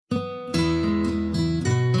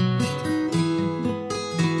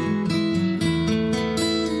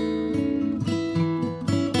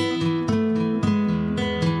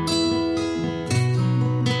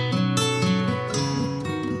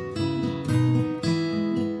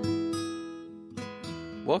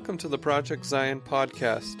Welcome to the Project Zion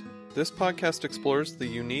podcast. This podcast explores the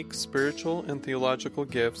unique spiritual and theological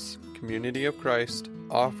gifts Community of Christ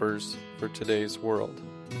offers for today's world.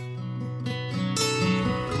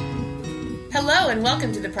 Hello and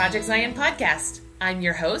welcome to the Project Zion podcast. I'm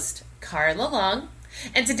your host, Carla Long,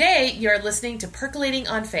 and today you're listening to Percolating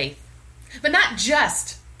on Faith. But not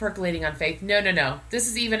just Percolating on Faith. No. This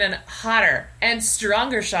is even a hotter and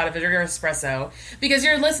stronger shot of your espresso because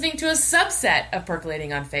you're listening to a subset of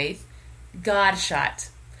Percolating on Faith, God Shot.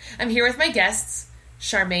 I'm here with my guests,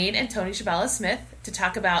 Charmaine and Tony Shabala Smith, to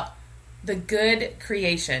talk about the good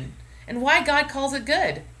creation and why God calls it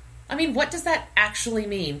good. I mean, what does that actually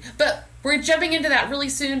mean? But we're jumping into that really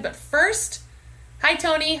soon. But first, hi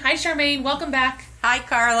Tony, hi Charmaine, welcome back. Hi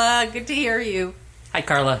Carla, good to hear you. Hi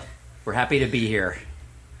Carla, we're happy to be here.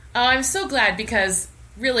 Oh, I'm so glad because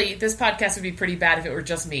really this podcast would be pretty bad if it were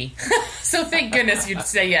just me. So thank goodness you'd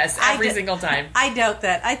say yes every single time. I doubt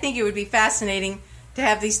that. I think it would be fascinating to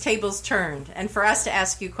have these tables turned and for us to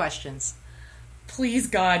ask you questions. Please,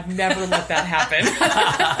 God, never let that happen.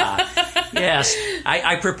 Yes,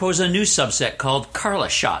 I propose a new subset called Carla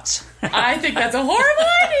Shots. I think that's a horrible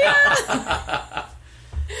idea.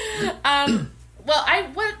 What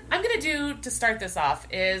I'm going to do to start this off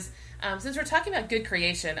is, since we're talking about good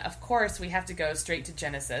creation, of course we have to go straight to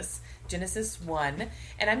Genesis 1,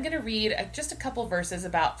 and I'm going to read just a couple verses,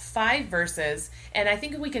 about 5 verses, and I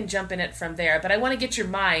think we can jump in it from there, but I want to get your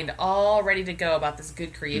mind all ready to go about this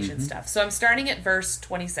good creation stuff. So I'm starting at verse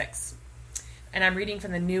 26, and I'm reading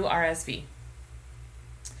from the New RSV.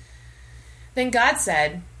 Then God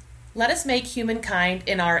said, "Let us make humankind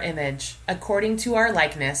in our image, according to our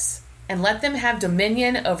likeness, and let them have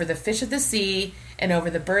dominion over the fish of the sea, and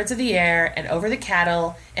over the birds of the air, and over the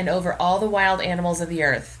cattle, and over all the wild animals of the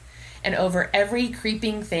earth, and over every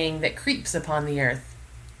creeping thing that creeps upon the earth."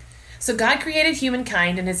 So God created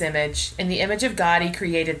humankind in his image. In the image of God he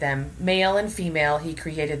created them. Male and female he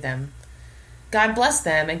created them. God blessed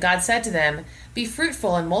them, and God said to them, "Be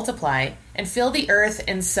fruitful and multiply, and fill the earth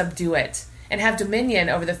and subdue it, and have dominion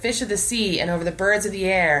over the fish of the sea, and over the birds of the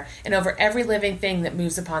air, and over every living thing that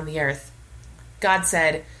moves upon the earth." God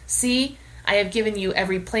said, "See, I have given you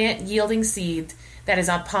every plant yielding seed that is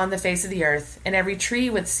upon the face of the earth, and every tree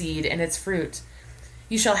with seed and its fruit.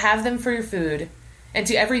 You shall have them for your food. And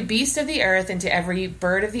to every beast of the earth, and to every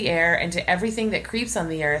bird of the air, and to everything that creeps on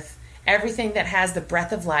the earth, everything that has the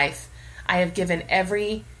breath of life, I have given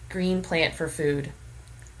every green plant for food."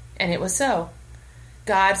 And it was so.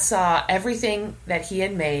 God saw everything that he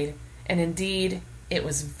had made, and indeed it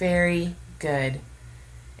was very good.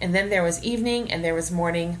 And then there was evening, and there was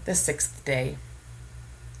morning, the 6th day.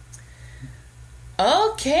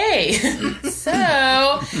 Okay,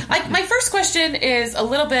 so my first question is a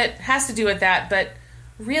little bit, has to do with that, but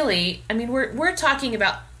really, I mean, we're talking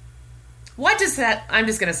about, what does that, I'm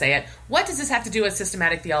just going to say it, what does this have to do with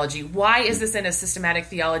systematic theology? Why is this in a systematic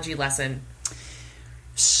theology lesson?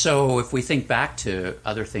 So if we think back to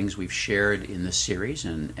other things we've shared in this series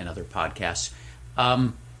and other podcasts,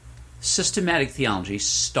 systematic theology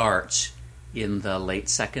starts in the late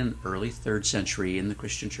 2nd, early 3rd century in the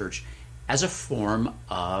Christian church as a form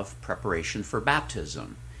of preparation for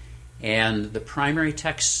baptism. And the primary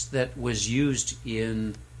text that was used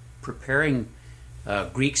in preparing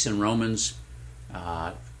Greeks and Romans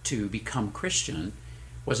to become Christian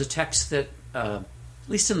was a text that, at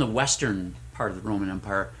least in the western part of the Roman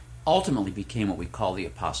Empire, ultimately became what we call the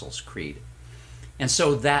Apostles' Creed. And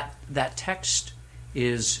so that text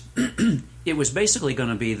is, it was basically going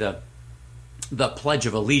to be the pledge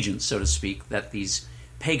of allegiance, so to speak, that these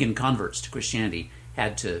pagan converts to Christianity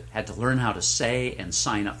had to learn how to say and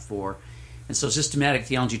sign up for. And so systematic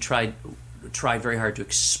theology tried very hard to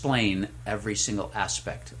explain every single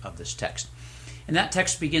aspect of this text. And that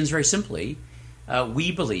text begins very simply.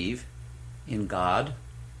 We believe in God,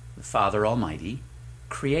 the Father Almighty,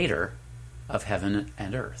 creator of heaven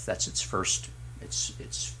and earth. That's its first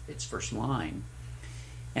line.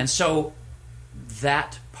 And so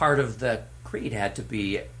that part of the creed had to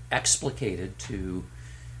be explicated to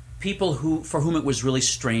people for whom it was really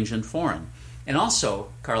strange and foreign. And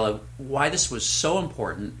also, Carla, why this was so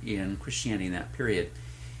important in Christianity in that period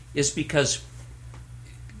is because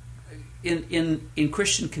in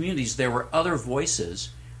Christian communities there were other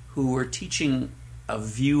voices who were teaching a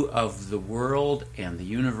view of the world and the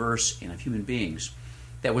universe and of human beings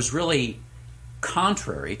that was really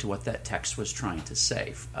contrary to what that text was trying to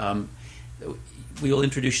say. We will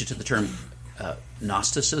introduce you to the term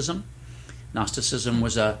Gnosticism. Gnosticism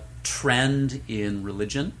was a trend in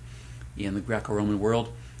religion in the Greco-Roman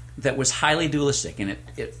world that was highly dualistic, and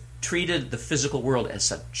it treated the physical world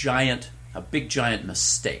as a giant a big giant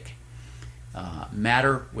mistake.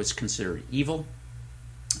 Matter was considered evil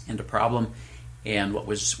and a problem, and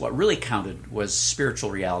what really counted was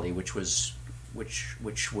spiritual reality, which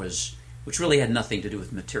really had nothing to do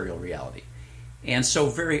with material reality. And so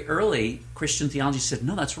very early, Christian theology said,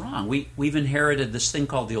 no, that's wrong. We've inherited this thing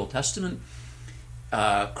called the Old Testament.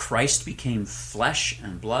 Christ became flesh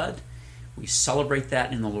and blood. We celebrate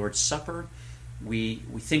that in the Lord's Supper. We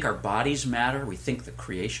think our bodies matter. We think that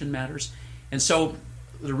creation matters. And so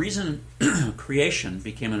the reason creation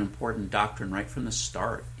became an important doctrine right from the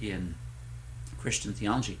start in Christian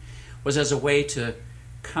theology was as a way to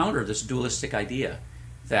counter this dualistic idea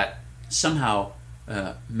that somehow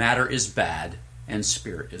matter is bad and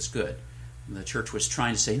spirit is good. The church was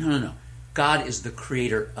trying to say, no. God is the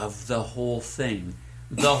creator of the whole thing.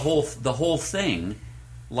 The whole thing,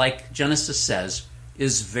 like Genesis says,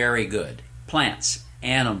 is very good. Plants,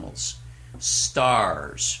 animals,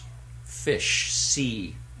 stars, fish,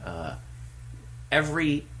 sea,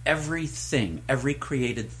 everything, every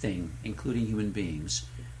created thing, including human beings,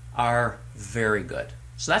 are very good.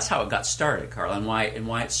 So that's how it got started, Carla, and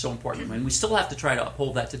why it's so important. And we still have to try to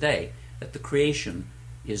uphold that today, that the creation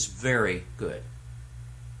is very good.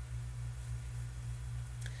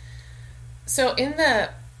 So in the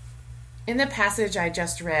passage I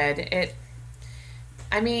just read,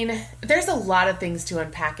 there's a lot of things to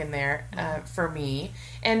unpack in there for me.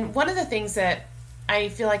 And one of the things that I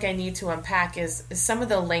feel like I need to unpack is some of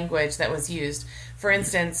the language that was used. For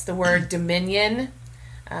instance, the word dominion,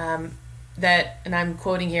 and I'm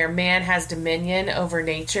quoting here, man has dominion over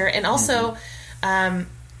nature. And also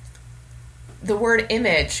the word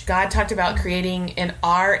image. God talked about creating in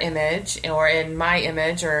our image or in my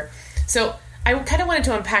image. So I kind of wanted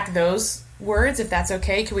to unpack those words, if that's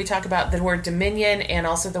okay. Could we talk about the word dominion and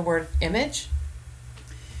also the word image?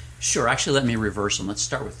 Sure. Actually, let me reverse them. Let's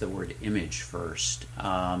start with the word image first.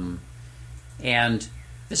 And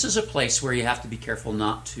this is a place where you have to be careful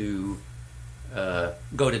not to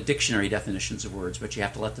go to dictionary definitions of words, but you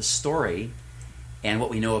have to let the story and what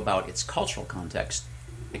we know about its cultural context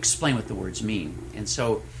explain what the words mean. And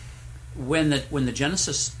so when the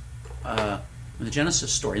Genesis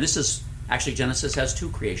story, and this is actually, Genesis has two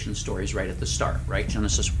creation stories right at the start, right?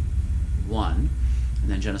 Genesis 1 and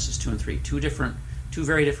then Genesis 2 and 3. Two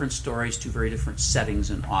very different stories, two very different settings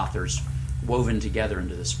and authors woven together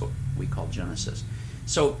into this book we call Genesis.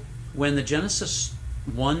 So when the Genesis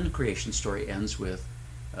 1 creation story ends with,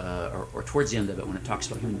 or towards the end of it, when it talks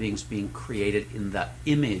about human beings being created in the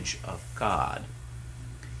image of God,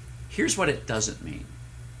 here's what it doesn't mean.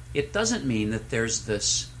 It doesn't mean that there's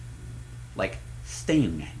this, like,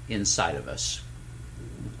 thing inside of us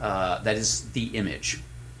that is the image.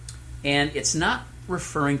 And it's not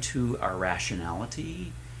referring to our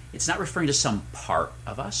rationality. It's not referring to some part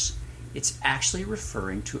of us. It's actually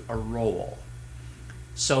referring to a role.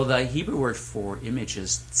 So the Hebrew word for image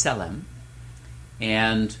is tselem,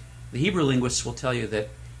 and the Hebrew linguists will tell you that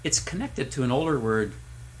it's connected to an older word.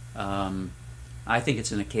 I think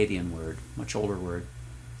it's an Akkadian word, much older word,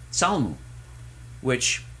 salmu,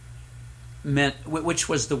 which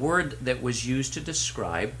was the word that was used to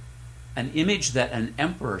describe an image that an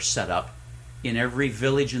emperor set up in every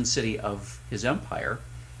village and city of his empire,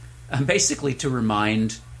 basically to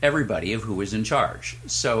remind everybody of who was in charge.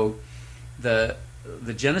 So the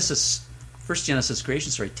first Genesis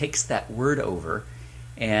creation story takes that word over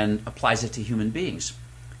and applies it to human beings.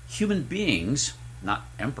 Human beings, not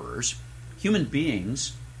emperors, human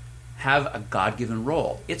beings have a God-given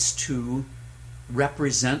role. It's to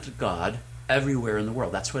represent God everywhere in the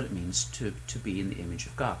world. That's what it means to be in the image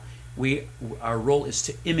of God. Our role is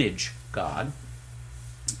to image God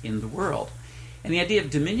in the world. And the idea of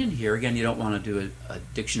dominion here, again, you don't want to do a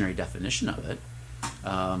dictionary definition of it.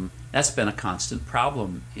 That's been a constant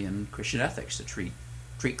problem in Christian ethics, to treat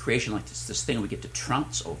creation like this thing we get to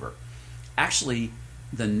trounce over. Actually,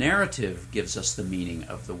 the narrative gives us the meaning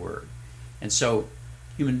of the word. And so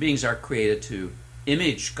human beings are created to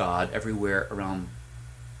image God everywhere.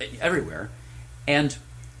 And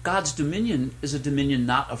God's dominion is a dominion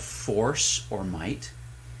not of force or might,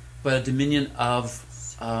 but a dominion of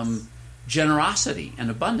generosity and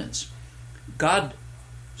abundance. God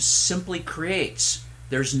simply creates.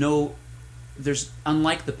 There's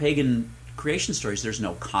unlike the pagan creation stories, there's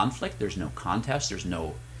no conflict, there's no contest, there's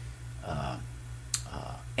no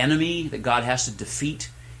enemy that God has to defeat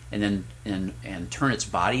and turn its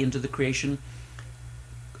body into the creation.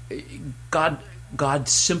 God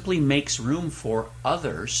simply makes room for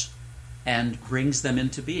others and brings them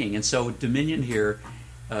into being. And so dominion here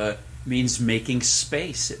means making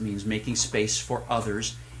space. It means making space for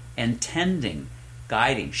others and tending.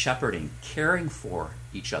 guiding, shepherding, caring for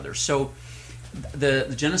each other. So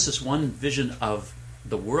the Genesis 1 vision of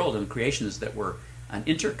the world and creation is that we're an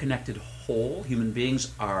interconnected whole. Human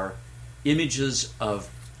beings are images of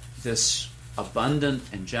this abundant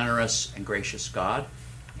and generous and gracious God,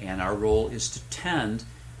 and our role is to tend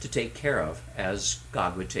to take care of as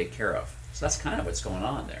God would take care of. So that's kind of what's going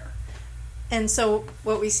on there. And so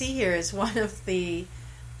what we see here is one of the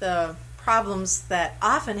problems that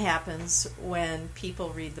often happens when people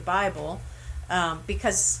read the Bible,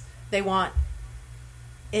 because they want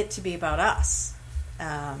it to be about us,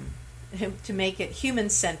 to make it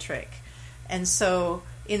human-centric. And so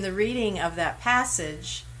in the reading of that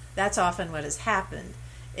passage, that's often what has happened,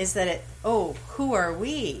 is that who are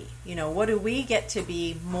we? What do we get to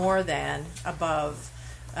be more than, above,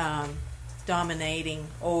 dominating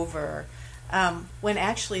over, when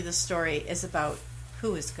actually the story is about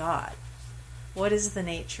who is God? What is the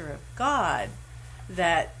nature of God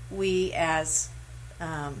that we as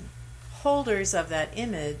holders of that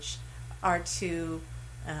image are to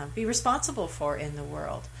be responsible for in the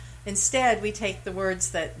world? Instead, we take the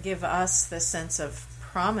words that give us the sense of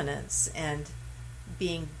prominence and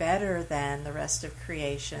being better than the rest of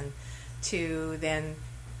creation to then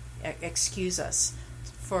excuse us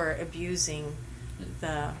for abusing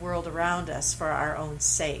the world around us for our own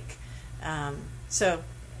sake. So,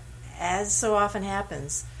 as so often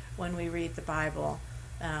happens when we read the Bible,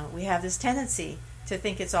 we have this tendency to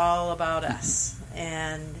think it's all about us.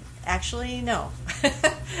 And actually, no.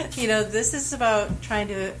 This is about trying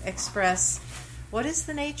to express what is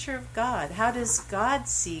the nature of God? How does God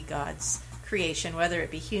see God's creation, whether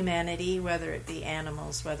it be humanity, whether it be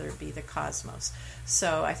animals, whether it be the cosmos?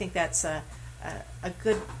 So I think that's a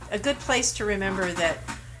good place to remember that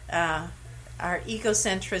our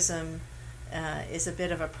egocentrism is a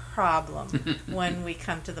bit of a problem when we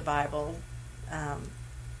come to the Bible.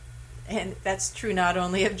 And that's true not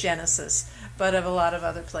only of Genesis, but of a lot of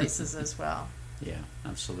other places as well. Yeah,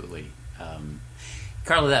 absolutely.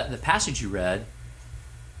 Carla, the passage you read,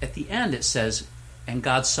 at the end it says, and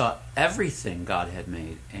God saw everything God had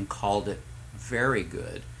made and called it very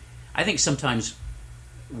good. I think sometimes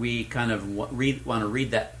we kind of want to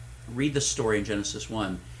read the story in Genesis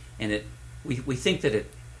 1, and we think that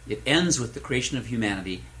it ends with the creation of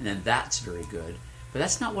humanity, and then that's very good. But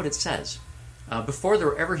that's not what it says. Before there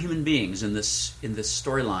were ever human beings in this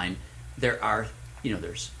storyline, there are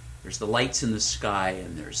there's the lights in the sky,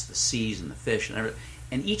 and there's the seas and the fish and everything,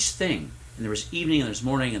 and each thing. And there was evening, and there's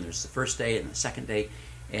morning, and there's the first day and the second day,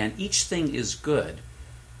 and each thing is good.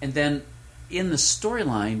 And then in the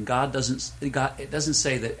storyline, it doesn't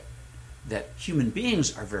say that human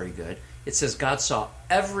beings are very good. It says God saw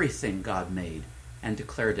everything God made and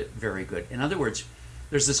declared it very good. In other words,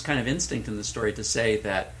 there's this kind of instinct in the story to say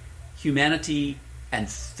that humanity and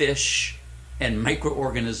fish and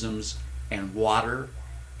microorganisms and water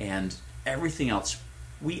and everything else,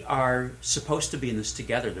 we are supposed to be in this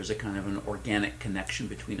together. There's a kind of an organic connection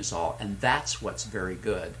between us all, and that's what's very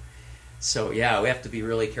good. So yeah, we have to be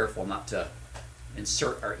really careful not to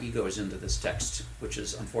insert our egos into this text, which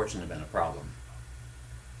has unfortunately been a problem.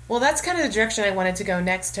 Well, that's kind of the direction I wanted to go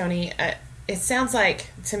next, Tony. It sounds like,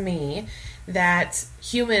 to me, that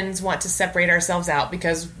humans want to separate ourselves out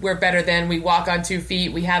because we're better than, we walk on 2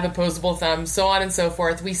 feet, we have opposable thumbs, so on and so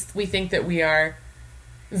forth. We think that we are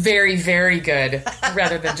very, very good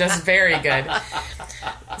rather than just very good.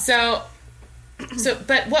 So,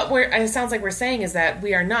 but it sounds like we're saying is that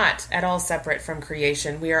we are not at all separate from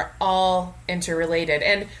creation. We are all interrelated,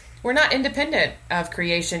 and we're not independent of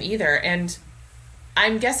creation either. And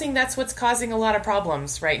I'm guessing that's what's causing a lot of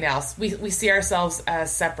problems right now. We see ourselves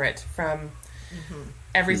as separate from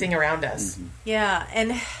everything around us. Mm-hmm. Yeah,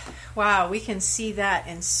 and wow, we can see that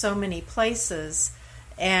in so many places.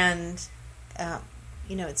 And,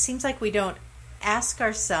 it seems like we don't ask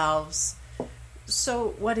ourselves, so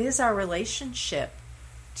what is our relationship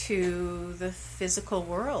to the physical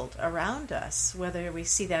world around us, whether we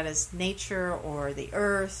see that as nature or the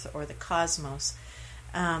earth or the cosmos?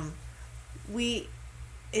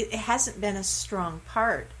 It hasn't been a strong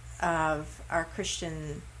part of our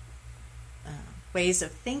Christian ways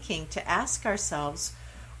of thinking to ask ourselves,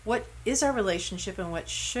 what is our relationship and what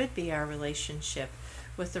should be our relationship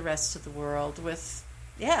with the rest of the world, the rest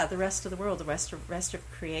of the world, the rest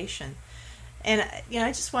of creation. And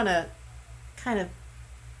I just want to kind of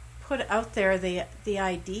put out there the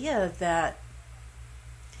idea that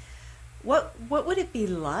what would it be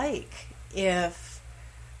like if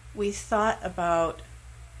we thought about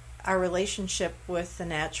our relationship with the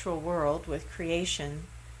natural world, with creation,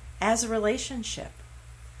 as a relationship?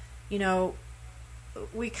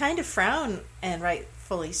 we kind of frown, and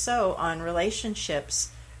rightfully so, on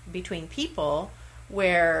relationships between people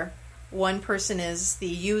where one person is the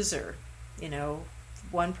user.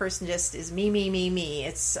 One person just is me, me, me, me.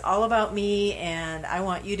 It's all about me, and I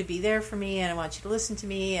want you to be there for me, and I want you to listen to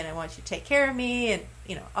me, and I want you to take care of me, and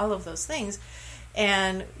all of those things.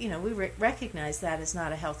 And we recognize that is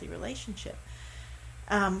not a healthy relationship.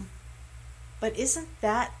 But isn't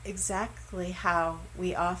that exactly how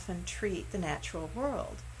we often treat the natural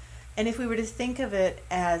world? And if we were to think of it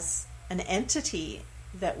as an entity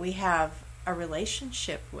that we have a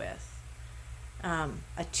relationship with,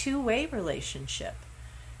 a two-way relationship,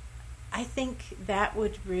 I think that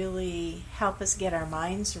would really help us get our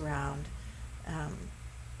minds around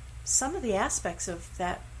some of the aspects of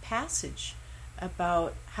that passage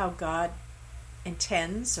about how God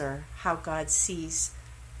intends, or how God sees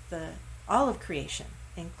all of creation,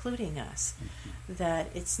 including us. Mm-hmm. That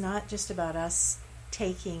it's not just about us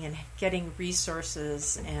taking and getting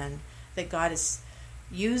resources, and that God is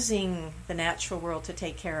using the natural world to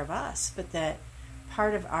take care of us, but that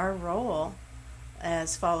part of our role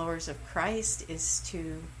as followers of Christ is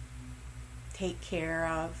to take care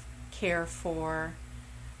of, care for,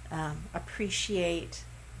 appreciate,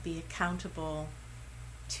 be accountable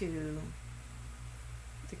to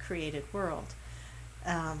the created world,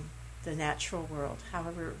 the natural world,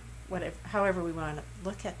 however we want to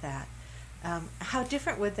look at that. How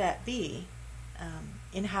different would that be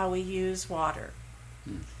in how we use water?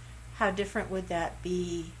 How different would that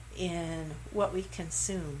be in what we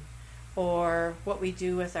consume, or what we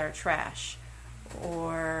do with our trash,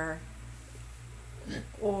 or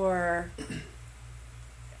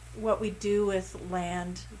what we do with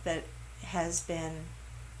land that has been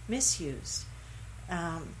misused?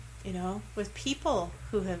 With people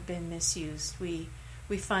who have been misused, we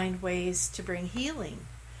find ways to bring healing,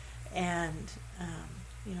 and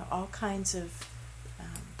all kinds of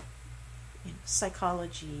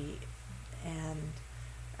psychology and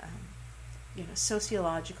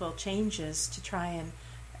sociological changes to try and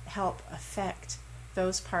help affect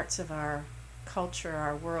those parts of our culture,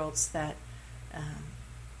 our worlds that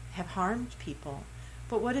have harmed people.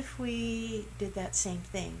 But what if we did that same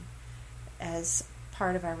thing as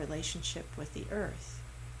part of our relationship with the earth?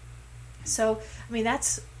 So,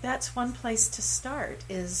 that's one place to start,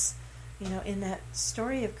 is, in that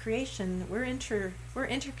story of creation, we're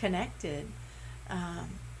interconnected,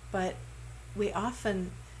 but we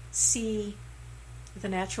often see the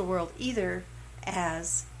natural world either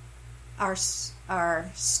as our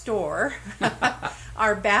store,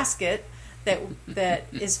 our basket that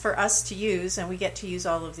is for us to use, and we get to use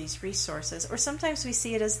all of these resources, or sometimes we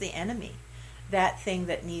see it as the enemy, that thing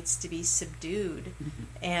that needs to be subdued. Mm-hmm.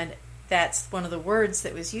 And that's one of the words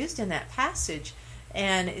that was used in that passage.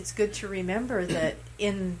 And it's good to remember that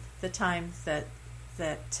in the time that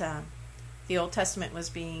the Old Testament was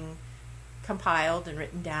being compiled and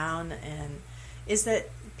written down, and is that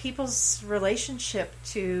people's relationship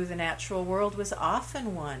to the natural world was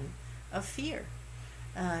often one of fear.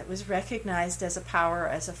 It was recognized as a power,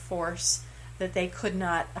 as a force that they could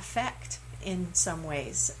not affect in some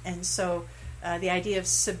ways. And so the idea of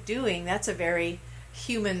subduing, that's a very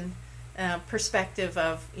human perspective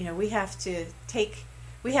of, we have to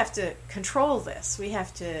control this. We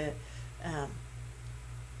have to,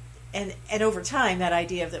 and over time, that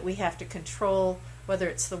idea of that we have to control whether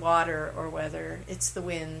it's the water or whether it's the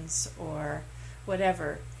winds or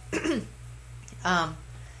whatever,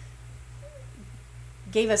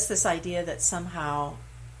 gave us this idea that somehow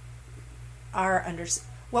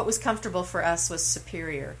what was comfortable for us was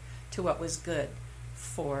superior to what was good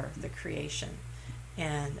for the creation.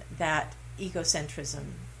 And that egocentrism,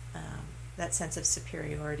 that sense of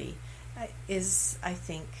superiority, is, I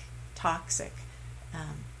think, toxic.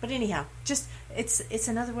 But anyhow, just it's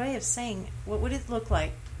another way of saying, what would it look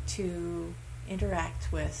like to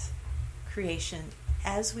interact with creation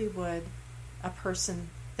as we would a person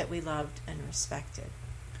that we loved and respected?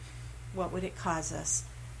 What would it cause us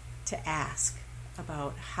to ask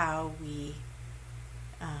about how we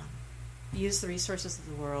use the resources of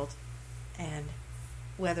the world, and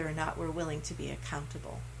whether or not we're willing to be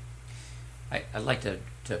accountable? I'd like to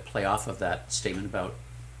play off of that statement about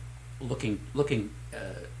looking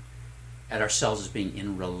at ourselves as being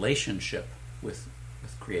in relationship with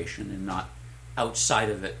creation and not outside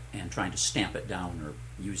of it and trying to stamp it down or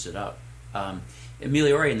use it up.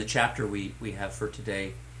 Emiliore, in the chapter we have for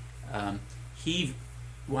today, he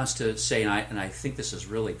wants to say, and I think this is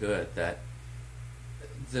really good, that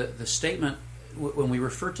the statement, when we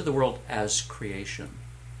refer to the world as creation,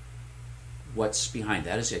 what's behind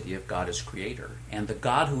that is the idea of God as creator. And the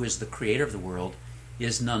God who is the creator of the world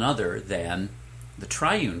is none other than the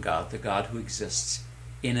triune God, the God who exists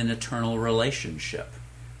in an eternal relationship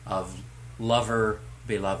of lover,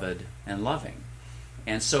 beloved, and loving.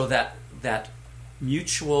 And so that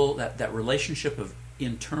mutual, that relationship of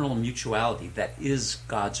internal mutuality that is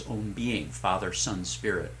God's own being, Father, Son,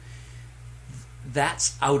 Spirit,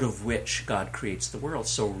 that's out of which God creates the world.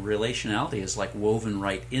 So relationality is like woven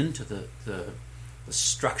right into the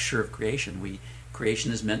structure of creation.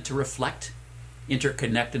 Creation is meant to reflect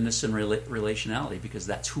interconnectedness and relationality, because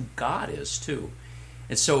that's who God is too.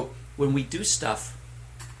 And so when we do stuff,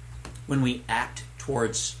 when we act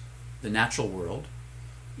towards the natural world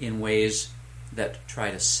in ways that try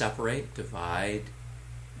to separate, divide,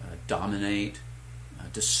 dominate,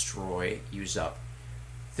 destroy, use up,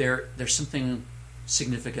 there's something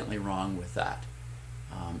significantly wrong with that.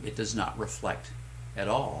 It does not reflect at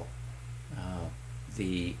all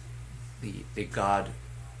the God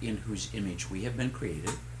in whose image we have been created,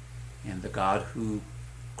 and the God who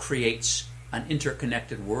creates an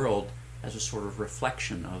interconnected world as a sort of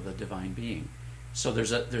reflection of the divine being. So there's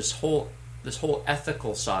this whole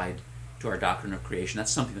ethical side to our doctrine of creation.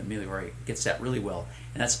 That's something that Melior gets at really well,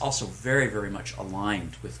 and that's also very, very much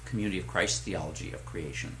aligned with Community of Christ theology of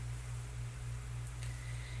creation.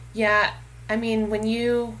 Yeah, I mean, when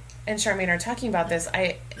you and Charmaine are talking about this,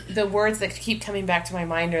 the words that keep coming back to my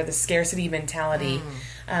mind are the scarcity mentality.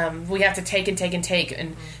 We have to take and take and take,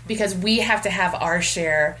 and because we have to have our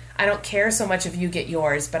share. I don't care so much if you get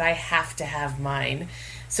yours, but I have to have mine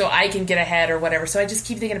so I can get ahead or whatever. So I just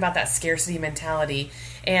keep thinking about that scarcity mentality,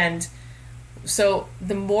 and so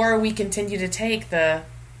the more we continue to take, the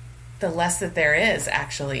less that there is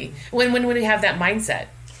actually when we have that mindset.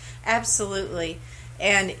 Absolutely.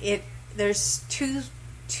 And there's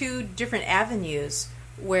two different avenues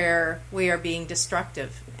where we are being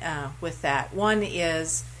destructive with that. One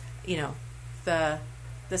is, the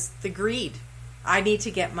greed. I need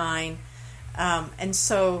to get mine, and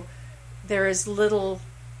so there is little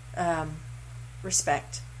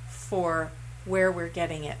respect for where we're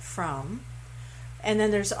getting it from. And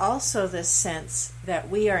then there's also this sense that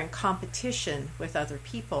we are in competition with other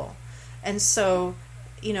people, and so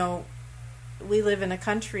we live in a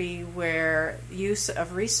country where use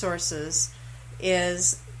of resources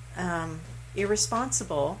is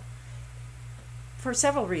irresponsible for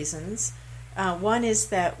several reasons. One is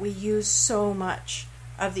that we use so much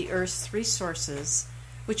of the Earth's resources,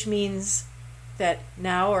 which means that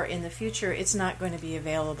now or in the future it's not going to be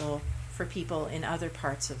available for people in other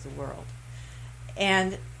parts of the world.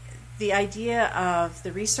 And the idea of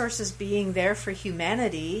the resources being there for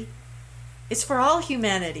humanity, it's for all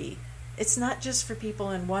humanity. It's not just for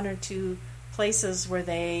people in one or two places where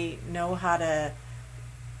they know how to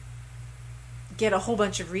get a whole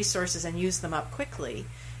bunch of resources and use them up quickly.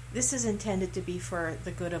 This is intended to be for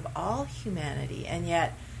the good of all humanity, and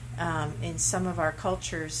yet in some of our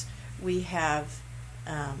cultures we have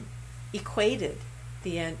equated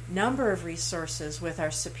the number of resources with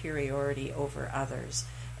our superiority over others,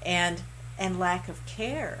 and lack of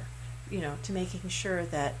care, to making sure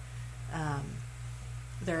that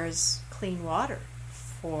there is clean water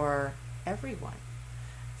for everyone,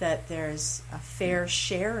 that there's a fair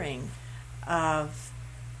sharing of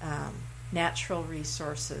natural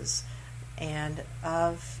resources and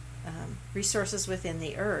of resources within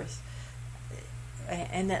the earth,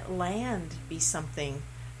 and that land be something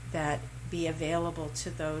that be available to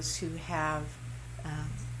those who have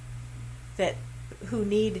who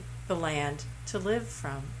need the land to live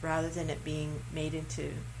from, rather than it being made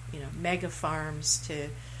into mega farms to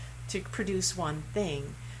produce one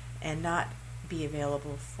thing and not be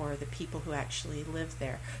available for the people who actually live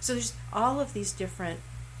there. So there's all of these different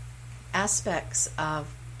aspects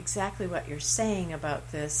of exactly what you're saying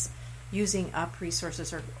about this using up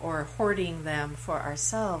resources or hoarding them for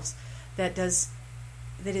ourselves that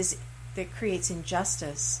creates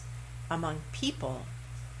injustice among people,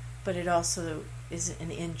 but it also is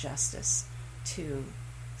an injustice to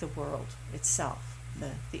the world itself,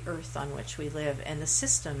 the earth on which we live, and the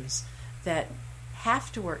systems that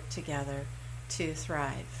have to work together to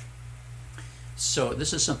thrive. So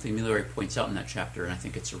this is something Melior points out in that chapter, and I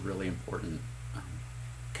think it's a really important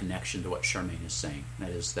connection to what Charmaine is saying. That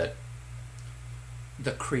is that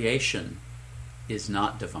the creation is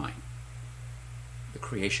not divine. The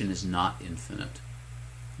creation is not infinite.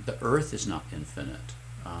 The earth is not infinite.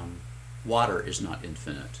 Water is not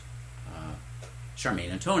infinite.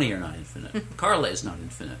 Charmaine and Tony are not infinite. Carla is not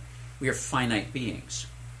infinite. We are finite beings.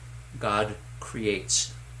 God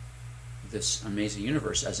creates this amazing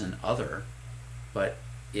universe as an other, but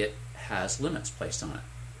it has limits placed on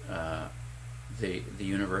it. The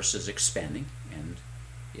universe is expanding, and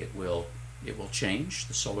It will change.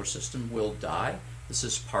 The solar system will die. This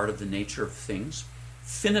is part of the nature of things.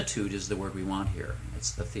 Finitude is the word we want here.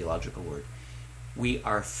 It's the theological word. We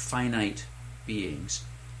are finite beings.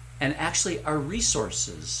 And actually, our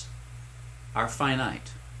resources are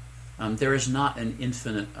finite. There is not an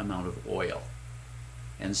infinite amount of oil.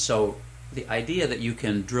 And so the idea that you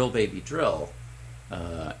can drill, baby, drill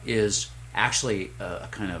is actually a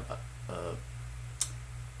kind of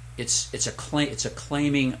it's a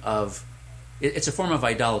claiming of, it's a form of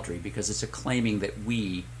idolatry, because it's a claiming that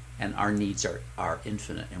we and our needs are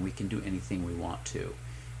infinite and we can do anything we want to.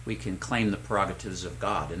 We can claim the prerogatives of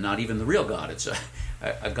God, and not even the real God. It's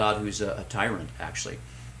a God who's a tyrant, actually.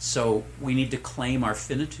 So we need to claim our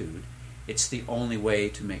finitude. It's the only way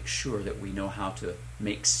to make sure that we know how to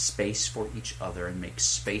make space for each other and make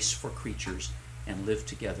space for creatures and live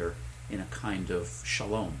together in a kind of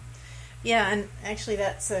shalom. Yeah, and actually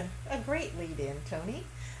that's a great lead-in, Tony.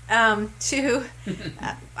 I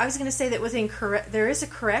was going to say that there is a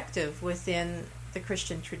corrective within the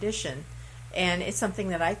Christian tradition, and it's something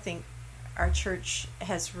that I think our church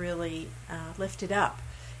has really lifted up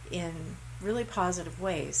in really positive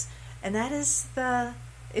ways, and that is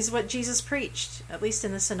what Jesus preached, at least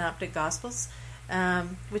in the Synoptic Gospels,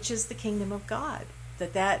 which is the kingdom of God.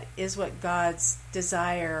 That is what God's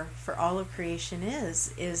desire for all of creation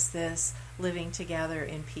is this living together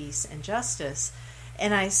in peace and justice.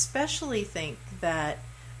 And I especially think that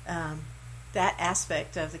that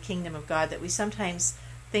aspect of the kingdom of God that we sometimes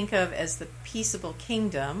think of as the peaceable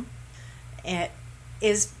kingdom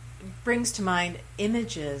brings to mind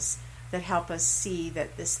images that help us see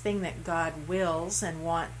that this thing that God wills and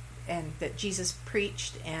that Jesus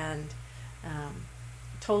preached and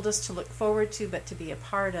told us to look forward to, but to be a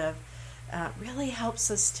part of, really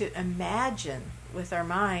helps us to imagine with our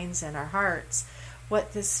minds and our hearts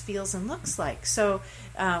what this feels and looks like. So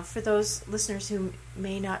for those listeners who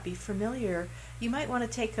may not be familiar, you might want to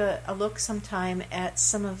take a look sometime at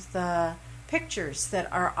some of the pictures that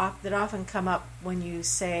often come up when you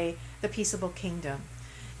say the peaceable kingdom.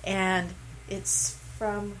 And it's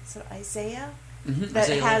from Isaiah, that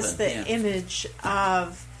Isaiah has 11, the image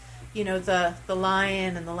of the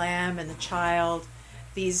lion and the lamb and the child,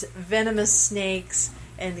 these venomous snakes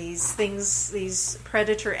and these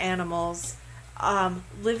predator animals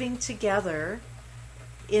living together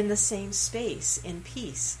in the same space in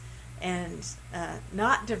peace, and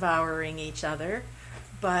not devouring each other,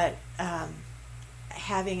 but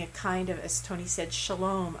having a kind of, as Tony said,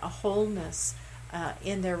 shalom, a wholeness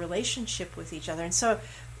in their relationship with each other. And so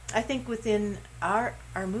I think within our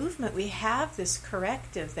movement we have this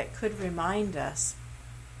corrective that could remind us,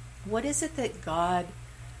 what is it that God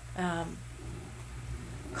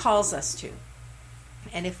calls us to?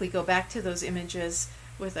 And if we go back to those images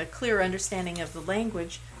with a clear understanding of the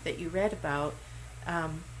language that you read about,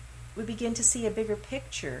 we begin to see a bigger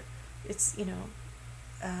picture. It's,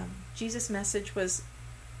 Jesus' message was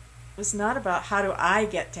not about how do I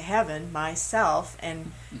get to heaven myself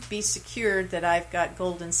and be secured that I've got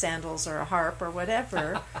golden sandals or a harp or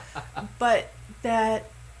whatever, but that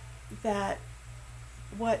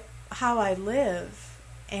how I live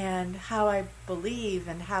and how I believe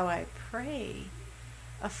and how I pray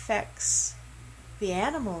affects the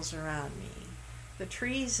animals around me, the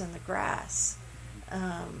trees and the grass,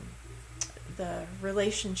 the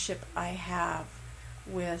relationship I have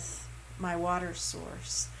with my water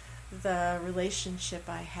source, the relationship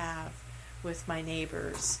I have with my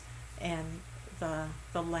neighbors, and the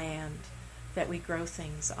land that we grow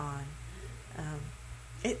things on.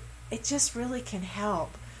 It just really can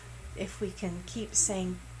help if we can keep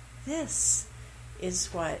saying, this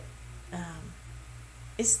is what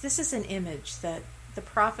this is an image that the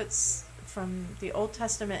prophets from the Old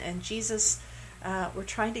Testament and Jesus were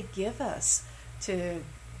trying to give us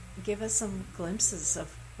some glimpses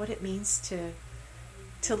of what it means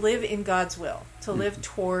to live in God's will, to live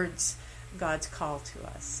towards God's call to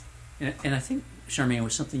us. And I think, Charmaine,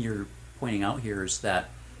 with something you're pointing out here is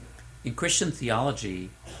that in Christian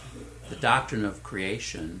theology, the doctrine of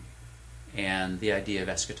creation and the idea of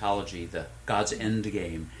eschatology, the God's end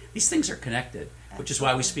game, these things are connected, which is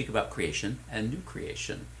why we speak about creation and new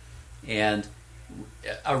creation. And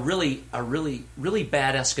a really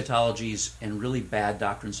bad eschatologies and really bad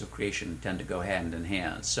doctrines of creation tend to go hand in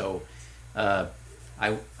hand. So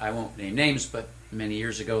I won't name names, but many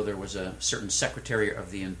years ago there was a certain Secretary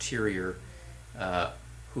of the Interior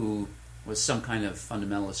who was some kind of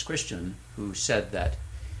fundamentalist Christian who said that,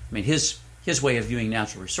 his way of viewing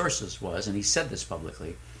natural resources was, and he said this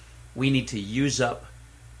publicly, we need to use up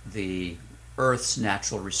the Earth's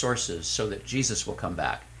natural resources so that Jesus will come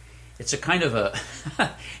back. it's a kind of a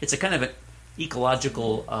it's a kind of an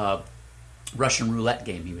ecological Russian roulette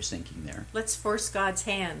game he was thinking there. Let's force God's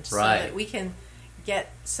hand so Right. that we can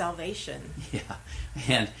get salvation. Yeah,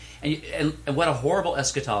 and what a horrible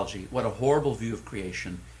eschatology, what a horrible view of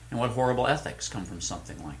creation, and what horrible ethics come from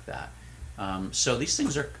something like that. So these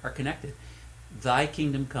things are connected. Thy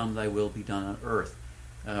kingdom come, thy will be done on earth.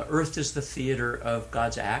 Earth is the theater of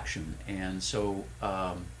God's action, and so,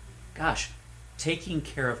 taking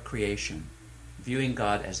care of creation, viewing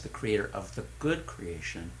God as the creator of the good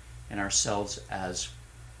creation, and ourselves as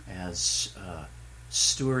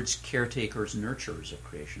stewards, caretakers, nurturers of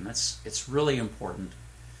creation. It's really important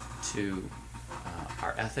to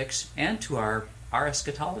our ethics and to our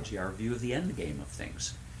eschatology, our view of the end game of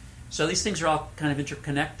things. So these things are all kind of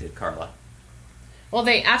interconnected, Carla. Well,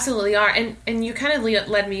 they absolutely are. And you kind of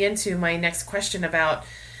led me into my next question about,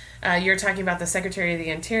 you're talking about the Secretary of the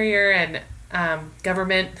Interior and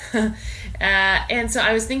government. And so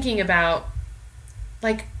I was thinking about,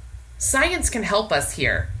 like, science can help us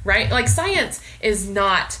here, right? Like, science is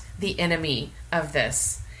not the enemy of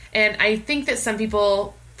this. And I think that some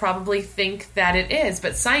people probably think that it is,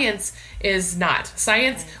 but science is not.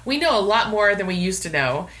 Science, we know a lot more than we used to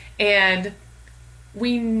know. And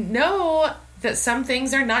we know that some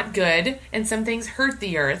things are not good and some things hurt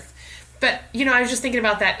the earth. But, I was just thinking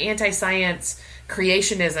about that anti-science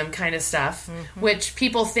creationism kind of stuff, which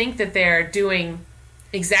people think that they're doing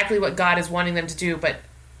exactly what God is wanting them to do, but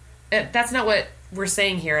that's not what we're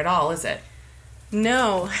saying here at all, is it?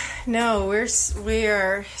 No, we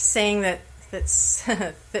are saying that that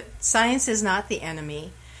science is not the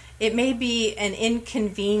enemy. It may be an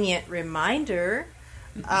inconvenient reminder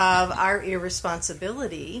of our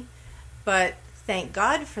irresponsibility, but thank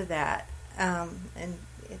God for that. And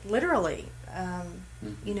literally,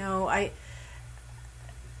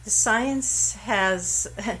 science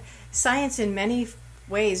in many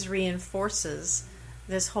ways reinforces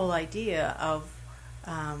this whole idea of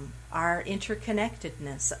our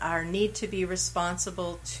interconnectedness, our need to be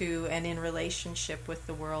responsible to and in relationship with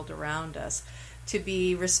the world around us, to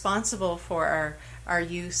be responsible for our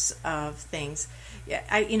use of things.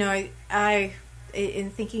 I in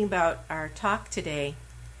thinking about our talk today,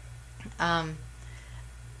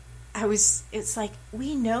 it's like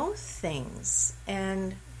we know things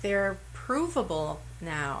and they're provable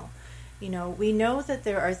now. We know that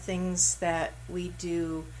there are things that we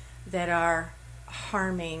do that are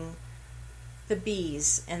harming the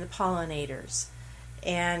bees and the pollinators.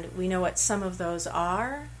 And we know what some of those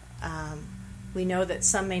are. We know that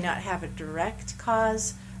some may not have a direct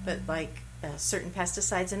cause, but like certain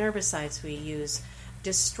pesticides and herbicides we use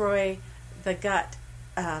destroy the gut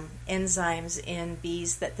enzymes in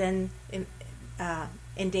bees that then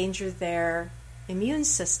endanger their immune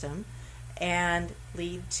system and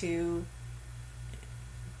lead to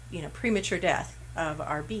premature death of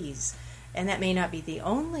our bees. And that may not be the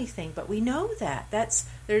only thing, but we know that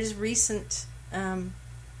there's recent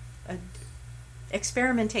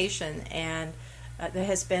experimentation and that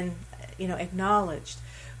has been acknowledged.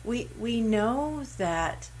 We know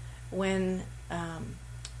that when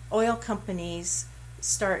oil companies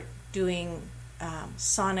start doing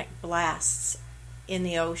sonic blasts in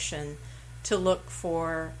the ocean to look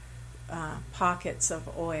for pockets of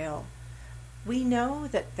oil, we know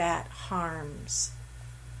that harms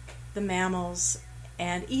the mammals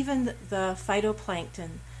and even the phytoplankton,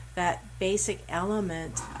 that basic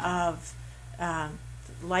element of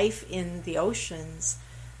life in the oceans,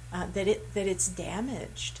 that it's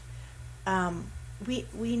damaged.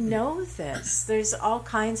 We know this. There's all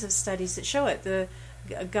kinds of studies that show it. The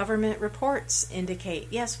government reports indicate,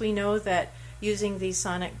 yes, we know that using these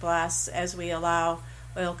sonic blasts as we allow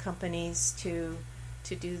oil companies to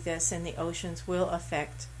do this in the oceans will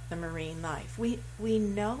affect the marine life. We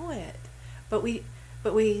know it, but we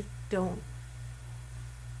don't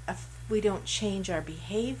change our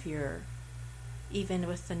behavior even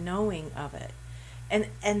with the knowing of it.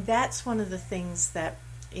 And that's one of the things that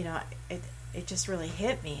it just really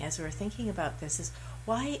hit me as we were thinking about this, is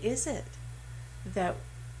why is it that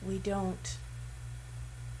we don't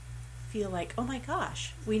feel like, oh my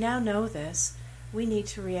gosh, we now know this, we need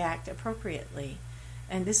to react appropriately.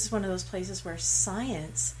 And this is one of those places where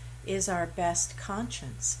science is our best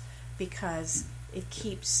conscience, because it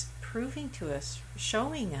keeps proving to us,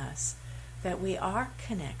 showing us that we are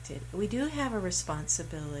connected. We do have a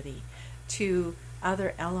responsibility to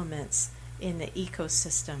other elements in the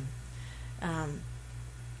ecosystem.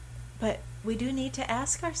 But we do need to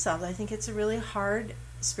ask ourselves, I think it's a really hard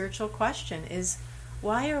spiritual question, is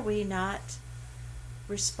why are we not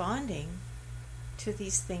responding to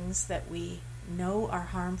these things that we know are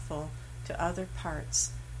harmful to other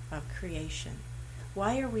parts of creation?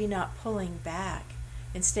 Why are we not pulling back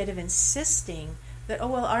instead of insisting that,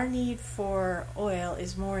 our need for oil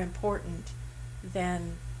is more important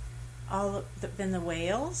than than the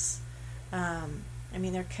whales?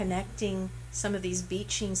 They're connecting some of these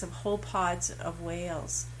beachings of whole pods of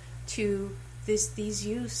whales to these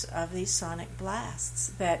use of these sonic blasts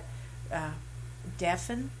that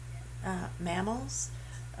deafen mammals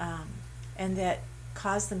and that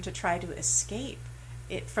cause them to try to escape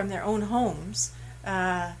it from their own homes,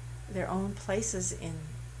 their own places in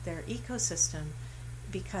their ecosystem,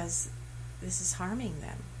 because this is harming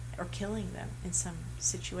them or killing them in some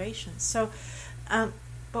situations. So,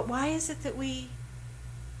 but why is it that we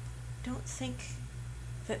don't think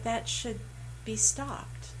that should be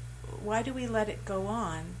stopped? Why do we let it go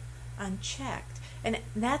on unchecked? And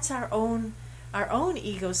that's our own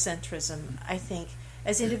egocentrism, I think,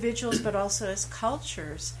 as individuals, but also as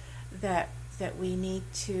cultures, that we need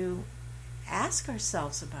to ask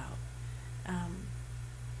ourselves about.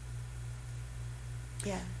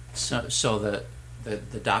 So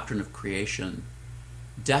the doctrine of creation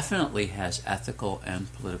definitely has ethical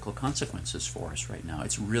and political consequences for us right now.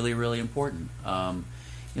 It's really, really important.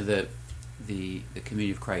 The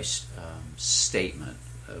Community of Christ statement,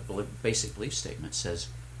 basic belief statement, says,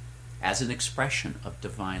 as an expression of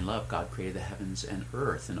divine love, God created the heavens and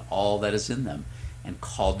earth and all that is in them and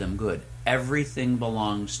called them good. Everything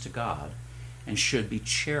belongs to God and should be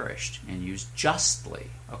cherished and used justly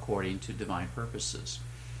according to divine purposes.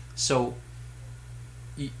 So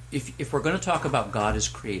if we're going to talk about God as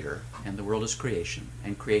creator and the world as creation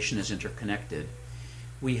and creation is interconnected,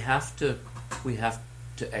 we have to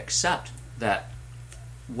accept that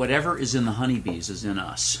whatever is in the honeybees is in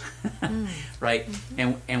us, right?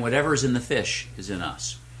 Mm-hmm. And whatever is in the fish is in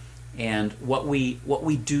us. And what we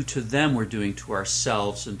do to them, we're doing to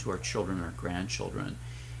ourselves and to our children and our grandchildren.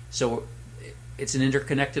 So it's an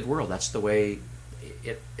interconnected world. That's the way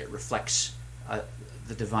it reflects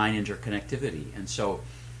the divine interconnectivity. And so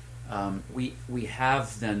we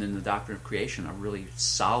have then in the doctrine of creation a really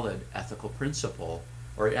solid ethical principle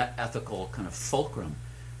or ethical kind of fulcrum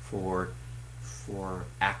for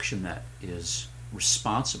action that is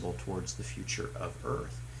responsible towards the future of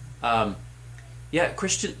Earth.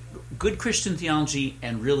 Good Christian theology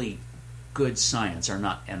and really good science are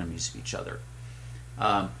not enemies of each other.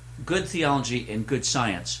 Good theology and good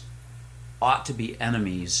science ought to be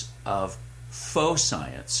enemies of faux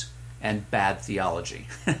science and bad theology,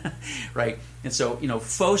 right? And so,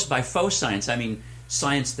 by faux science, I mean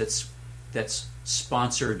science that's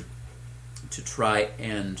sponsored to try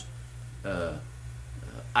and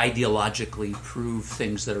ideologically prove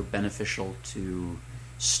things that are beneficial to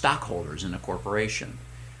stockholders in a corporation,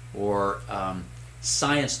 or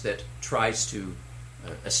science that tries to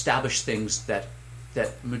establish things that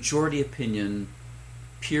majority opinion,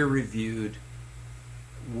 peer-reviewed,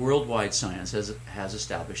 worldwide science has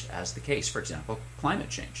established as the case. For example, climate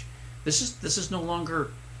change. This is no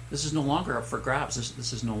longer up for grabs.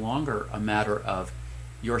 This is no longer a matter of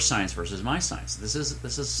your science versus my science. This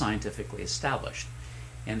is scientifically established,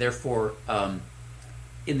 and therefore,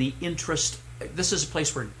 in the interest, this is a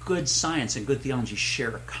place where good science and good theology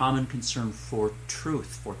share a common concern for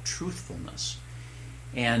truth, for truthfulness,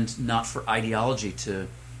 and not for ideology to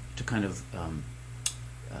kind of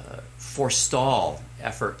forestall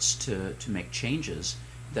efforts to make changes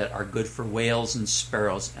that are good for whales and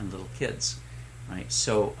sparrows and little kids, right?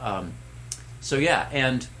 So yeah.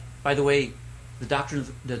 And by the way, the doctrine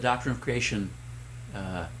of creation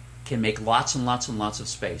can make lots and lots and lots of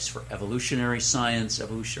space for evolutionary science,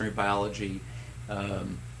 evolutionary biology.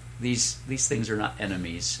 These things are not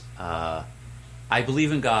enemies. I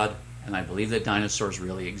believe in God, and I believe that dinosaurs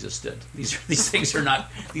really existed. These things are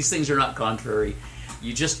not contrary.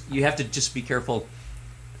 You have to just be careful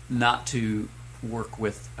not to work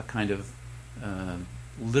with a kind of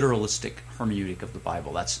literalistic hermeneutic of the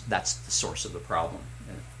Bible. That's the source of the problem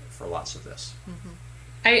for lots of this. Mm-hmm.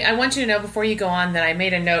 I want you to know before you go on that I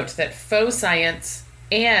made a note that faux science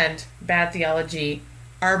and bad theology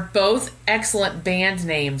are both excellent band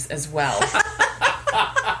names as well.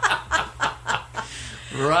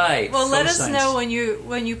 Right. Well, let us know when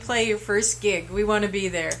you play your first gig. We want to be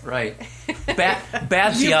there. Right.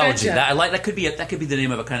 Bad theology. That could be the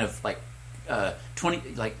name of a kind of a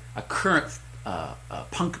current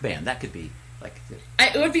punk band. That could be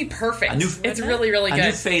it would be perfect. It's really, really good. A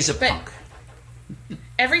new phase of punk.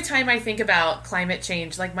 Every time I think about climate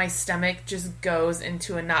change, my stomach just goes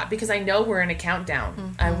into a knot because I know we're in a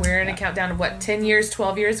countdown. Mm-hmm. We're in a countdown of 10 years,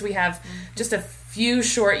 12 years. We have just a few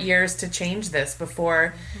short years to change this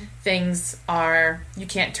before things are, you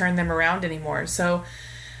can't turn them around anymore. So,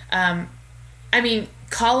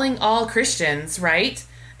 calling all Christians, right?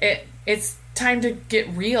 It's time to get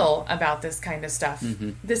real about this kind of stuff.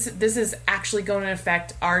 Mm-hmm. This is actually going to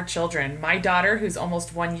affect our children. My daughter, who's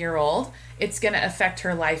almost 1 year old, it's going to affect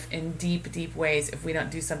her life in deep, deep ways if we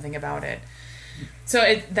don't do something about it. So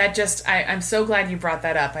I'm so glad you brought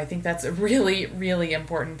that up. I think that's a really, really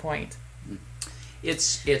important point.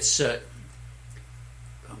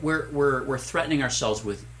 We're threatening ourselves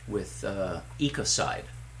with ecocide,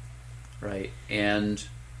 right? And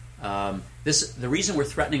the reason we're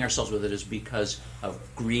threatening ourselves with it is because of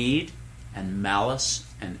greed and malice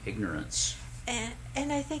and ignorance.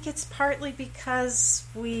 And I think it's partly because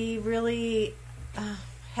we really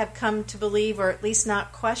have come to believe, or at least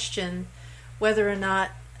not question, whether or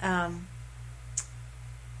not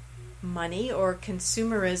money or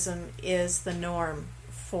consumerism is the norm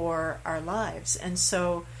for our lives. And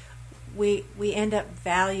so we end up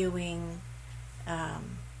valuing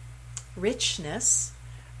richness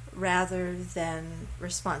rather than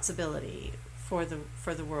responsibility for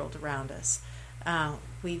the world around us.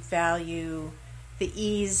 We value the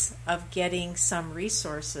ease of getting some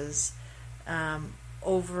resources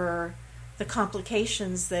over the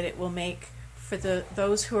complications that it will make for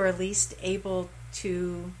those who are least able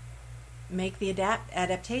to make the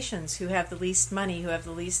adaptations, who have the least money, who have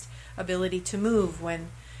the least ability to move when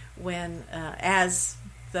as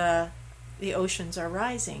the oceans are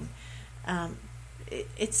rising.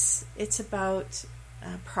 It's about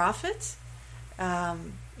profit.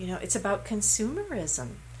 It's about consumerism.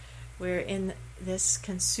 We're in this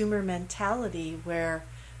consumer mentality where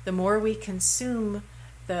the more we consume,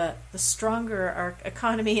 the stronger our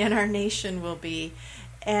economy and our nation will be.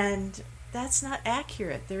 And that's not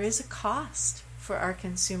accurate. There is a cost for our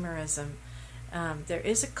consumerism. There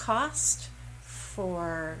is a cost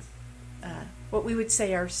for what we would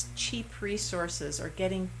say are cheap resources, or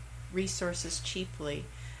getting resources cheaply.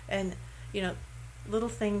 And, little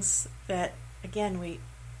things that, again,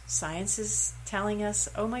 science is telling us,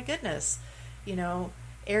 oh my goodness,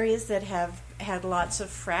 areas that have had lots of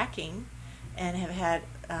fracking and have had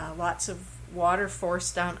lots of water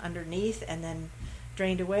forced down underneath and then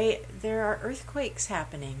drained away, there are earthquakes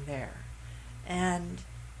happening there. And,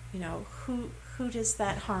 who does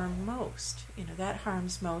that harm most? That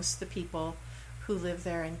harms most the people who live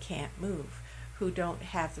there and can't move, who don't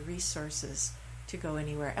have the resources to go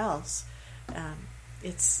anywhere else.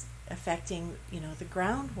 It's affecting, the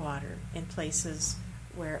groundwater in places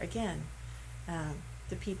where, again,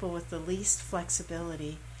 the people with the least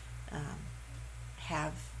flexibility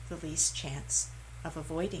have the least chance of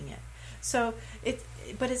avoiding it. So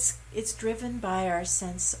it's driven by our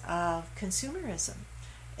sense of consumerism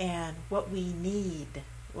and what we need,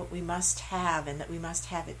 what we must have, and that we must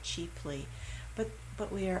have it cheaply.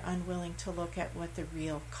 But we are unwilling to look at what the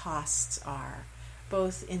real costs are,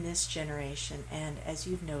 both in this generation and, as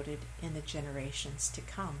you've noted, in the generations to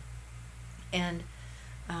come. And,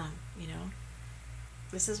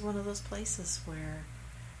 this is one of those places where,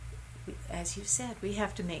 as you said, we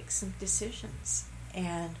have to make some decisions.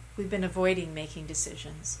 And we've been avoiding making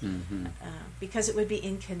decisions because it would be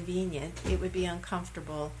inconvenient, it would be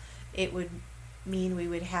uncomfortable, it would mean we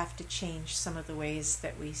would have to change some of the ways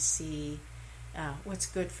that we see what's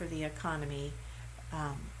good for the economy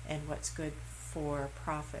and what's good for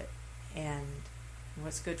profit and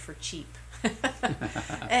what's good for cheap.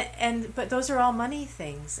 But those are all money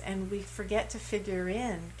things, and we forget to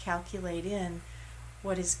calculate in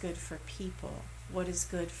what is good for people, what is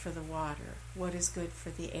good for the water, what is good for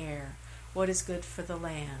the air, what is good for the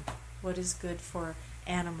land, what is good for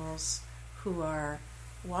animals who are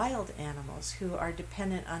wild animals, who are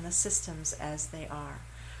dependent on the systems as they are.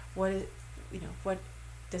 What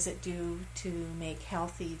does it do to make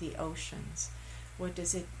healthy the oceans? What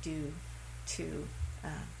does it do to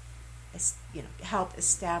help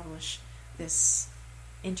establish this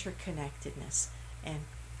interconnectedness? And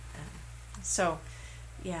so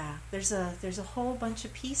there's a whole bunch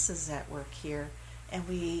of pieces at work here, and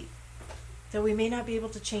though we may not be able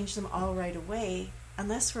to change them all right away,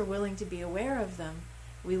 unless we're willing to be aware of them,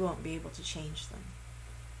 we won't be able to change them.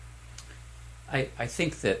 I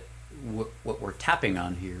think that what we're tapping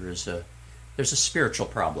on here is there's a spiritual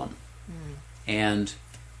problem. And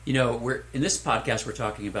we're in this podcast we're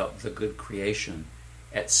talking about the good creation.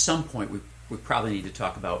 At some point we probably need to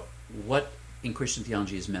talk about what in Christian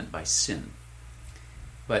theology is meant by sin.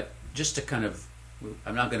 But just to kind of,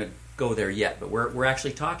 I'm not going to go there yet, but we're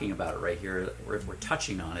actually talking about it right here. We're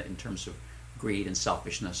touching on it in terms of greed and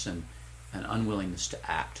selfishness and unwillingness to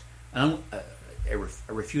act, and a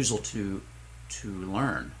refusal to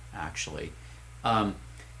learn actually.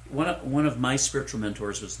 One of my spiritual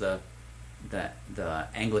mentors was the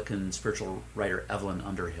Anglican spiritual writer Evelyn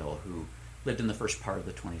Underhill, who lived in the first part of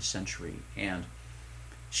the 20th century. And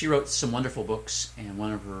she wrote some wonderful books, and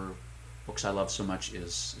one of her books I love so much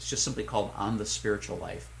is it's just simply called On the Spiritual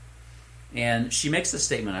Life. And she makes the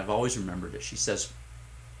statement, I've always remembered it. She says,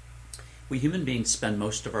 we human beings spend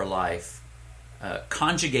most of our life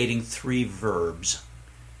conjugating three verbs: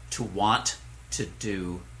 to want, to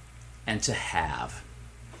do, and to have.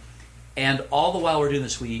 And all the while we're doing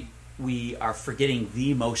this, we are forgetting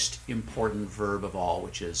the most important verb of all,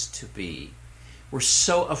 which is to be. We're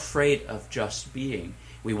so afraid of just being.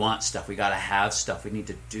 We want stuff. We got to have stuff. We need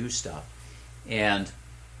to do stuff. And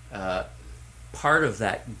part of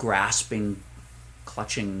that grasping,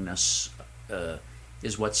 clutchingness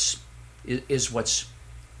is what's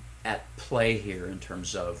at play here in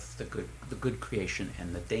terms of the good creation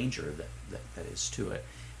and the danger that is to it.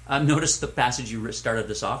 Notice the passage you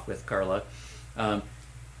started us off with, Carla.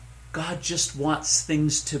 God just wants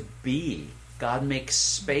things to be. God makes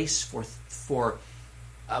space for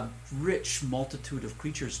a rich multitude of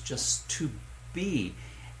creatures just to be,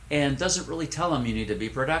 and doesn't really tell them you need to be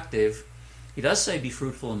productive. He does say be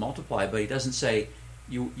fruitful and multiply, but he doesn't say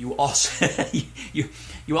you also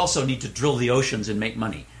you also need to drill the oceans and make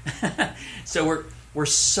money. So we're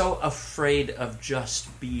so afraid of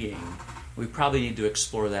just being. We probably need to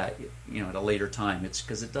explore that, at a later time. It's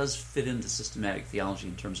because it does fit into systematic theology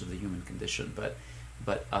in terms of the human condition. But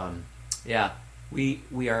we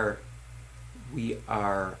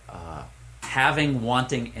are having,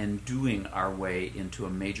 wanting, and doing our way into a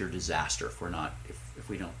major disaster if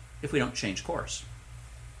we don't change course.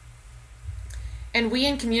 And we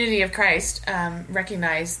in Community of Christ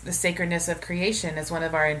recognize the sacredness of creation as one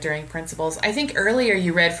of our enduring principles. I think earlier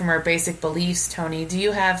you read from our basic beliefs, Tony. Do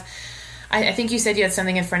you have... I think you said you had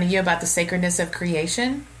something in front of you about the sacredness of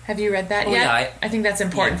creation. Have you read that yet? Yeah, I think that's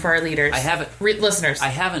important for our leaders. I haven't. Listeners. I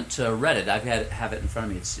haven't read it. Have it in front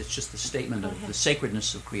of me. It's just the statement of the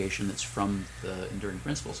sacredness of creation that's from the Enduring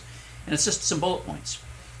Principles. And it's just some bullet points.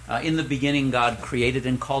 In the beginning, God created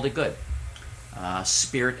and called it good.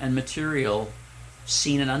 Spirit and material,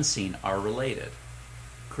 seen and unseen, are related.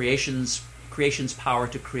 Creation's power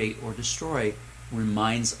to create or destroy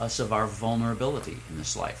reminds us of our vulnerability in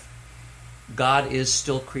this life. God is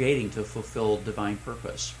still creating to fulfill divine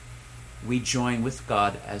purpose. We join with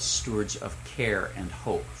God as stewards of care and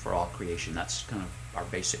hope for all creation. That's kind of our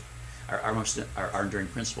basic, our enduring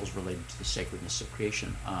principles related to the sacredness of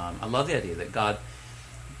creation. I love the idea that God,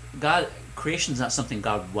 creation is not something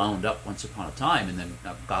God wound up once upon a time, and then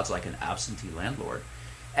God's like an absentee landlord.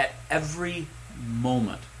 At every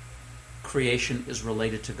moment, creation is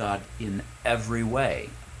related to God in every way.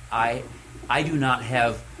 I do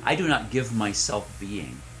not give myself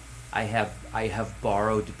being. I have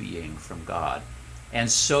borrowed being from God.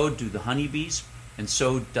 And so do the honeybees, and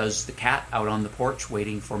so does the cat out on the porch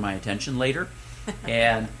waiting for my attention later.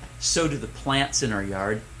 And so do the plants in our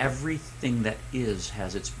yard. Everything that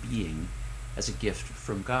has its being as a gift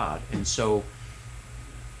from God. And so,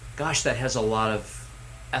 gosh, that has a lot of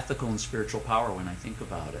ethical and spiritual power when I think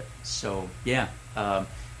about it. So,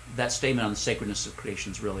 that statement on the sacredness of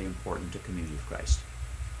creation is really important to Community of Christ.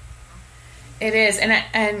 It is,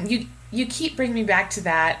 and you keep bringing me back to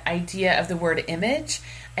that idea of the word image,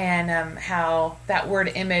 and how that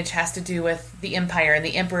word image has to do with the empire and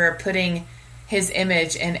the emperor putting his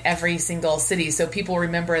image in every single city, so people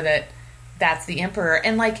remember that that's the emperor.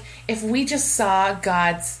 And if we just saw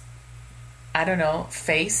God's,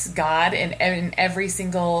 face, God in every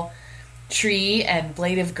single tree and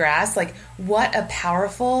blade of grass, what a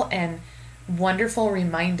powerful and wonderful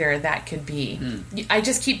reminder that could be. I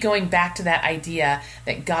just keep going back to that idea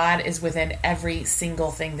that God is within every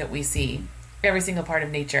single thing that we see, every single part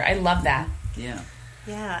of nature. I love that.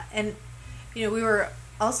 Yeah, and we were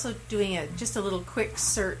also doing just a little quick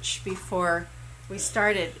search before we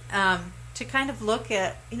started to kind of look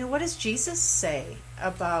at what does Jesus say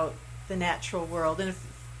about the natural world. And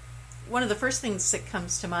one of the first things that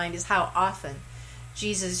comes to mind is how often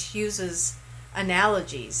Jesus uses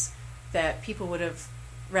analogies that people would have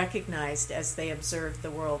recognized as they observed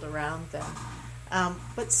the world around them.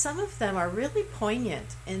 But some of them are really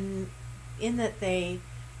poignant in that they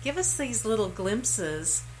give us these little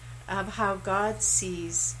glimpses of how God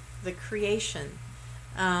sees the creation.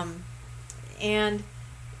 And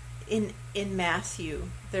in Matthew,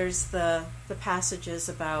 there's the passages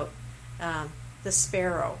about the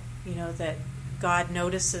sparrow, that God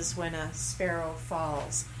notices when a sparrow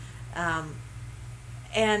falls.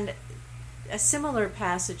 And a similar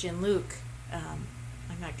passage in Luke, I'm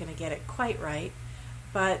not going to get it quite right,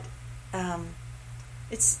 but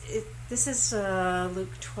this is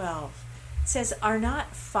Luke 12. It says, "Are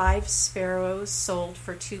not 5 sparrows sold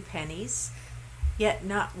for 2 pennies? Yet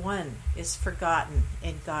not one is forgotten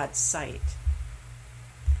in God's sight."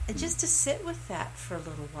 And just to sit with that for a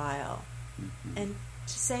little while, and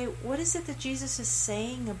to say, what is it that Jesus is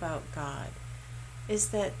saying about God? Is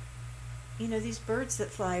that, these birds that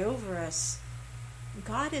fly over us,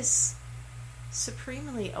 God is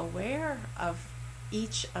supremely aware of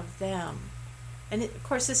each of them. And of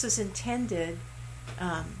course, this was intended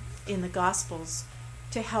in the Gospels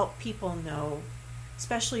to help people know,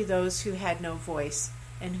 especially those who had no voice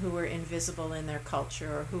and who were invisible in their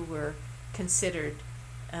culture, or who were considered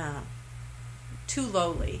too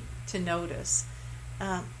lowly to notice.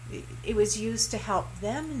 It was used to help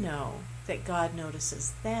them know that God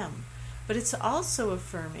notices them. But it's also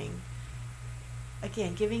affirming,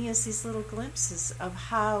 again, giving us these little glimpses of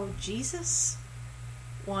how Jesus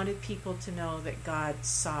wanted people to know that God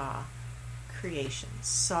saw creation,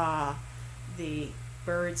 saw the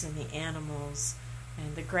birds and the animals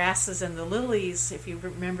and the grasses and the lilies, if you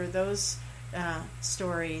remember those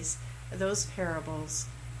stories, those parables,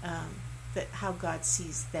 that how God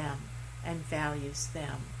sees them and values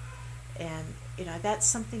them. And that's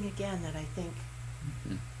something, again, that I think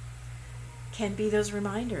can be those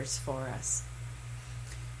reminders for us.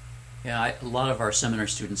 Yeah, a lot of our seminar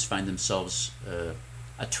students find themselves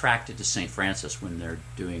attracted to St. Francis when they're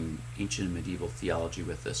doing ancient and medieval theology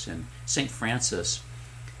with us. And St. Francis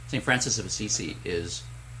of Assisi is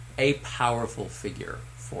a powerful figure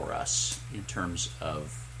for us in terms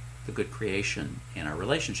of the good creation and our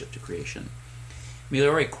relationship to creation.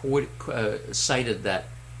 Miliori cited that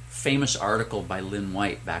famous article by Lynn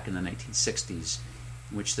White back in the 1960s,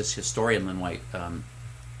 in which this historian, Lynn White,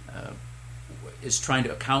 is trying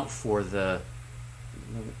to account for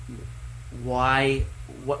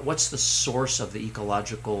what's the source of the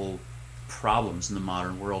ecological problems in the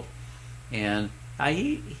modern world. And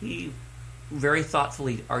he very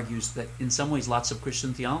thoughtfully argues that in some ways lots of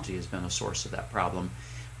Christian theology has been a source of that problem.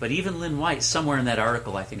 But even Lynn White, somewhere in that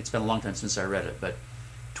article, I think it's been a long time since I read it, but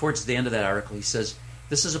towards the end of that article, he says,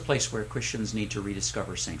 this is a place where Christians need to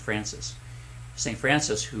rediscover St. Francis. St.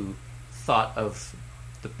 Francis, who thought of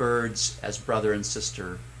the birds as brother and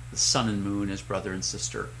sister, the sun and moon as brother and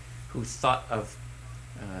sister, who thought of,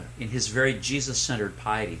 in his very Jesus-centered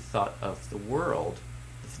piety, thought of the world,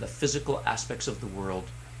 the physical aspects of the world,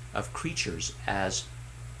 of creatures, as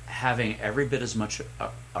having every bit as much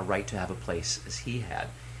a right to have a place as he had.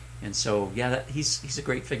 And so, he's a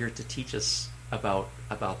great figure to teach us about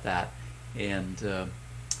that, and to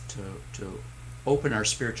open our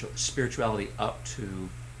spirituality up to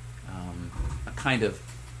a kind of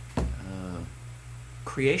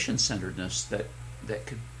creation-centeredness that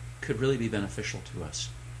could really be beneficial to us.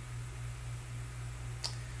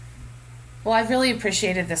 Well, I've really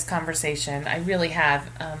appreciated this conversation. I really have.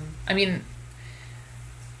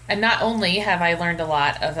 And not only have I learned a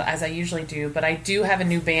lot, as I usually do, but I do have a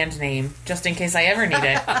new band name, just in case I ever need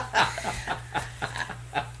it.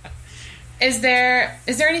 Is there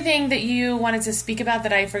anything that you wanted to speak about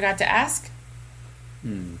that I forgot to ask?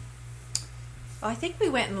 Well, I think we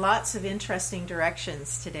went in lots of interesting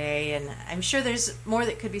directions today, and I'm sure there's more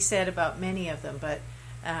that could be said about many of them, but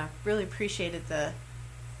really appreciated the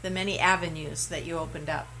many avenues that you opened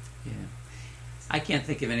up. Yeah. I can't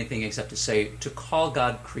think of anything except to say, to call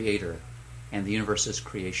God creator and the universe as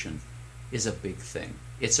creation is a big thing.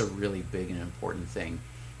 It's a really big and important thing.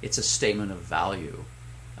 It's a statement of value.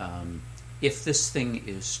 If this thing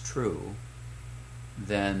is true,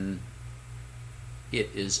 then it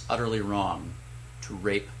is utterly wrong to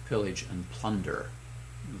rape, pillage, and plunder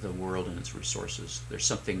the world and its resources. There's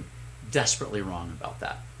something desperately wrong about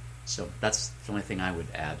that. So that's the only thing I would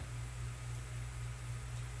add.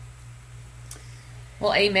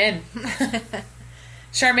 Well, amen.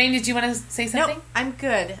 Charmaine, did you want to say something? No, I'm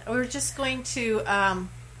good. We're just going to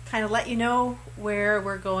kind of let you know where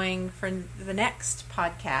we're going for the next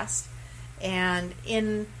podcast. And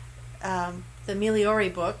in the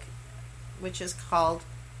Miliori book, which is called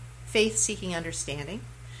Faith Seeking Understanding,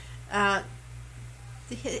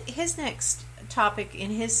 his next topic in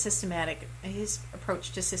his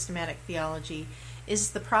approach to systematic theology is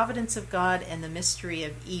the providence of God and the mystery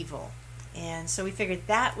of evil. And so we figured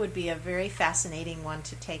that would be a very fascinating one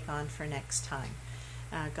to take on for next time.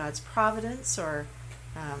 God's providence, or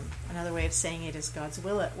another way of saying it is God's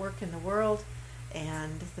will at work in the world,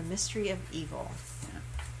 and the mystery of evil.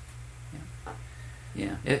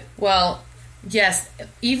 Yeah. Well, yes,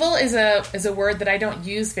 evil is a word that I don't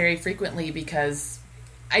use very frequently because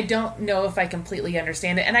I don't know if I completely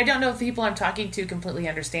understand it, and I don't know if the people I'm talking to completely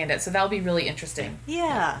understand it, so that'll be really interesting.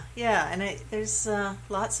 Yeah, and there's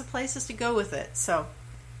lots of places to go with it, so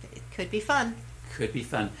it could be fun. Could be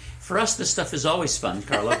fun. For us, this stuff is always fun,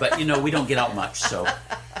 Carla, but we don't get out much, so.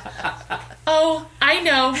 Oh, I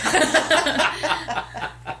know.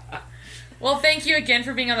 Well, thank you again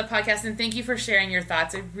for being on the podcast, and thank you for sharing your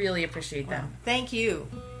thoughts. I really appreciate them. Thank you.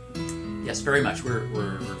 Yes, very much.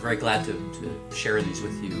 We're very glad to share these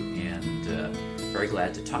with you, and very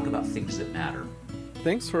glad to talk about things that matter.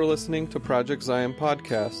 Thanks for listening to Project Zion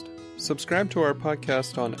Podcast. Subscribe to our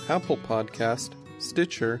podcast on Apple Podcast,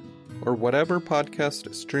 Stitcher, or whatever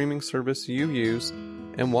podcast streaming service you use,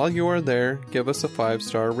 and while you are there, give us a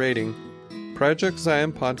 5-star rating. Project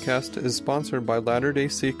Zion Podcast is sponsored by Latter-day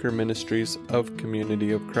Seeker Ministries of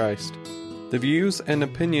Community of Christ. The views and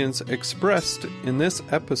opinions expressed in this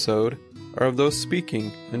episode are of those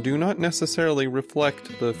speaking and do not necessarily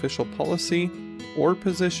reflect the official policy or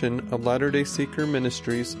position of Latter-day Seeker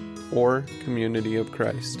Ministries or Community of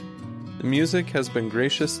Christ. The music has been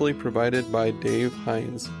graciously provided by Dave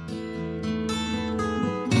Hines.